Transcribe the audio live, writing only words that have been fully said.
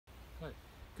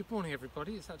Good morning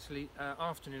everybody. It's actually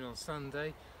afternoon on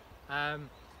Sunday and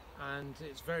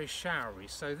it's very showery.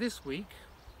 So this week,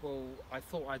 well, I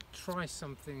thought I'd try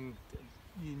something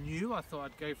new. I thought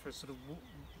I'd go for a sort of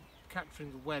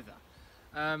capturing the weather.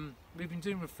 We've been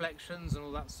doing reflections and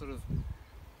all that sort of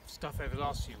stuff over the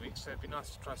last few weeks, so it'd be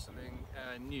nice to try something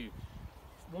new.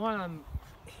 While I'm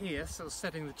here, sort of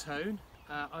setting the tone,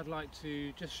 I'd like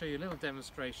to just show you a little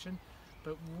demonstration.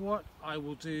 But what I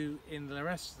will do in the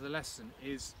rest of the lesson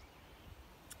is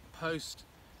post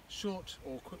short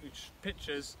or quick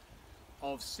pictures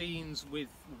of scenes with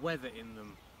weather in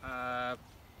them.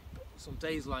 Some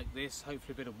days like this,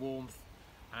 hopefully a bit of warmth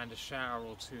and a shower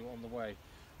or two on the way.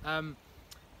 And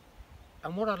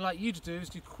what I'd like you to do is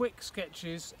do quick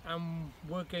sketches, and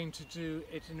we're going to do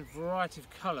it in a variety of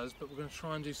colours, but we're going to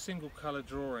try and do single colour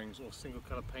drawings or single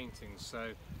colour paintings.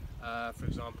 So for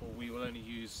example, we will only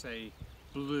use, say,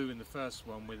 blue in the first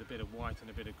one with a bit of white and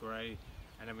a bit of grey,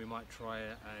 and then we might try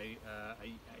a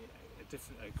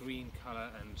green colour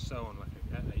and so on, like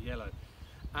a yellow.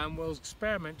 And we'll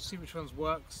experiment to see which ones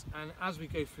works, and as we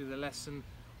go through the lesson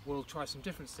we'll try some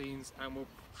different scenes and we'll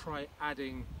try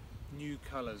adding new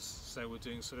colours. So we're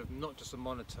doing sort of not just a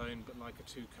monotone but like a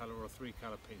 2-colour or a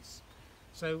 3-colour piece.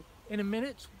 So in a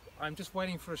minute I'm just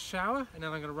waiting for a shower and then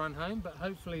I'm going to run home, but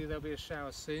hopefully there'll be a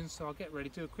shower soon, so I'll get ready,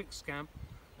 do a quick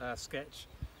sketch,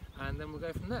 and then we'll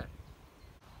go from there.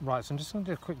 Right, so I'm just going to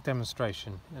do a quick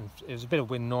demonstration, and there's a bit of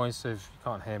wind noise, so if you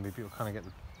can't hear me, but you'll kind of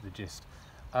get the gist.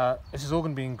 This is all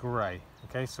going to be in grey,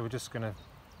 okay, so we're just going to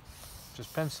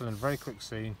pencil in a very quick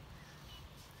scene.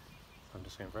 I'm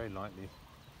just going very lightly.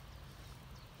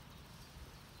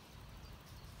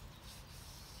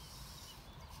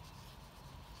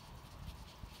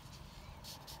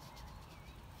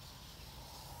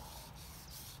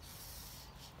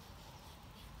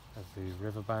 The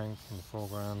riverbank in the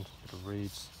foreground, a bit of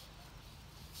reeds.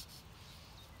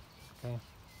 Okay,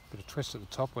 bit of twist at the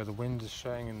top where the wind is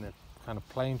showing in the kind of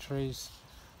plane trees.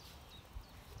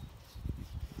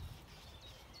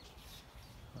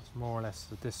 That's more or less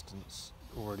the distance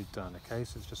already done. Okay,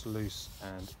 so it's just loose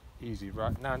and easy.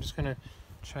 Right, now I'm just going to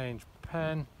change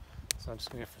pen, so I'm just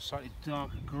going to go for a slightly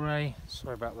darker grey.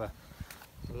 Sorry about the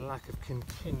lack of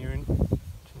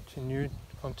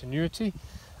continuity.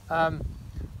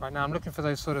 Right, now I'm looking for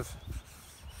those sort of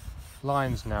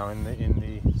lines now in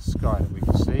the sky that we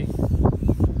can see,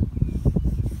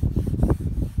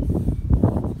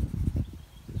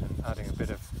 and adding a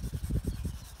bit of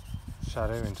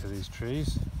shadow into these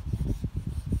trees.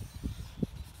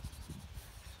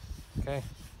 Okay.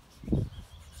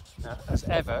 Now, as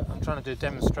ever, I'm trying to do a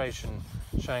demonstration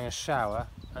showing a shower,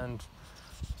 and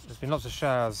there's been lots of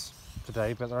showers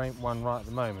today, but there ain't one right at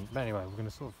the moment. But anyway, we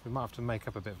might have to make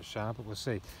up a bit of a shower, but we'll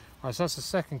see. Right, so that's the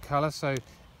second colour,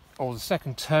 or the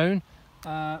second tone.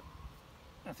 I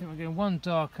think we're going one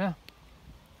darker.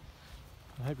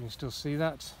 I hope you can still see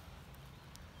that.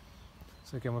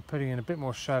 So again, we're putting in a bit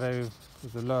more shadow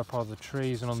with the lower part of the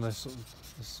trees and on the sort of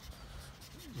this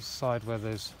side where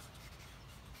there's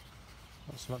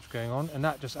not so much going on, and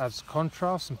that just adds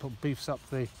contrast and beefs up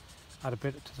add a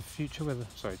bit to the future to the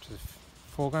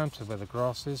foreground, to where the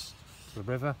grass is, to the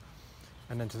river,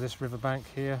 and then to this riverbank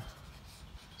here.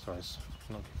 Sorry, it's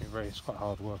quite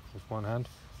hard work with one hand,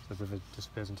 so the river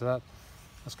disappears into that.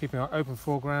 That's keeping our open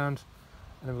foreground,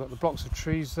 and then we've got the blocks of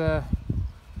trees there,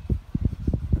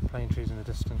 the plane trees in the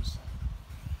distance.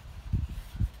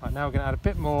 Right, now we're going to add a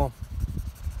bit more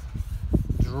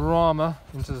drama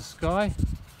into the sky,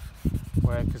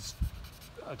 because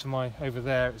over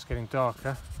there it's getting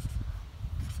darker.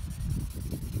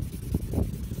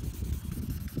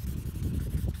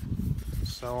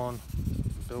 So on,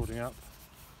 building up.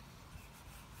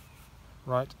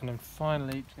 Right, and then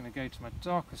finally it's going to go to my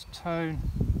darkest tone,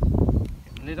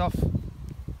 get the lid off,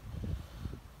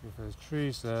 with those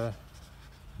trees there,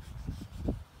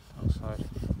 outside.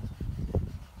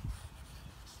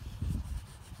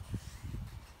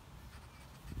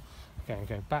 Okay, and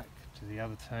go back to the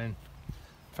other tone,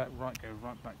 in fact go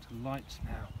right back to light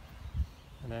now,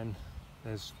 and then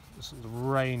there's the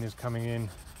rain is coming in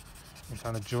and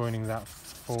kind of joining that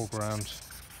foreground,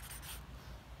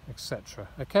 etc.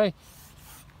 Okay,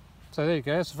 so there you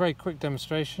go, it's a very quick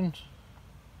demonstration,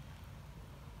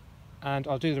 and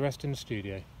I'll do the rest in the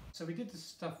studio. So we did the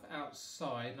stuff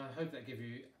outside, and I hope that gives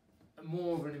you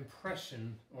more of an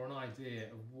impression or an idea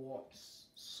of what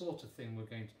sort of thing we're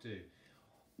going to do.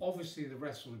 Obviously the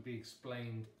rest will be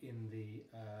explained in the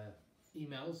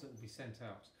emails that will be sent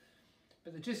out,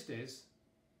 but the gist is,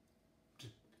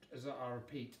 as I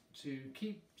repeat, to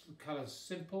keep the colours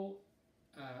simple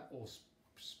or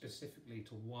specifically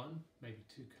to one, maybe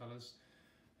 2 colours,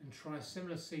 and try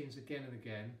similar scenes again and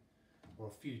again, or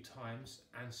a few times,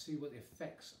 and see what the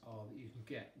effects are that you can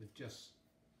get with just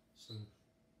some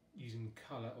using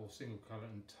colour or single colour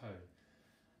and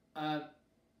tone.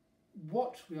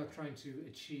 What we are trying to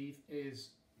achieve is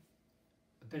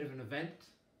a bit of an event,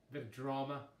 a bit of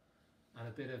drama, and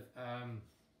a bit of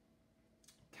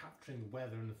capturing the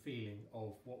weather and the feeling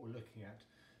of what we're looking at,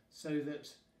 so that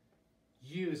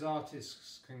you as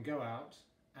artists can go out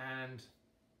and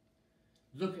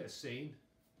look at a scene,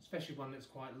 especially one that's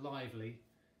quite lively,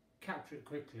 capture it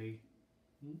quickly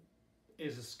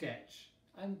as a sketch,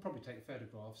 and probably take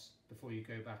photographs before you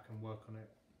go back and work on it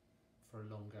for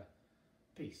a longer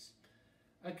piece.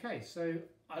 Okay, so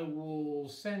I will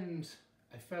send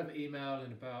a further email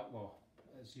in about, well,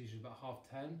 as usual, about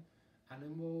 10:30, and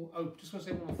then we'll, oh, just want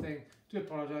to say one more thing, do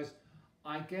apologise.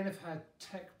 I again have had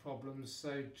tech problems,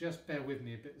 so just bear with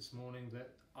me a bit this morning, that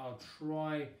I'll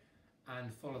try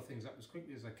and follow things up as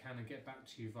quickly as I can and get back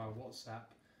to you via WhatsApp,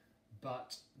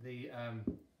 but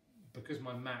because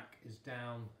my Mac is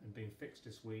down and being fixed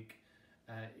this week,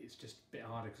 it's just a bit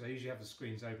harder, because I usually have the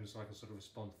screens open so I can sort of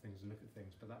respond to things and look at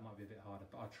things, but that might be a bit harder,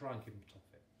 but I'll try and keep on top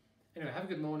of it. Anyway, have a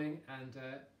good morning and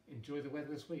enjoy the weather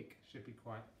this week. It should be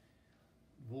quite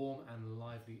warm and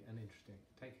lively and interesting.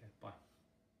 Take care. Bye.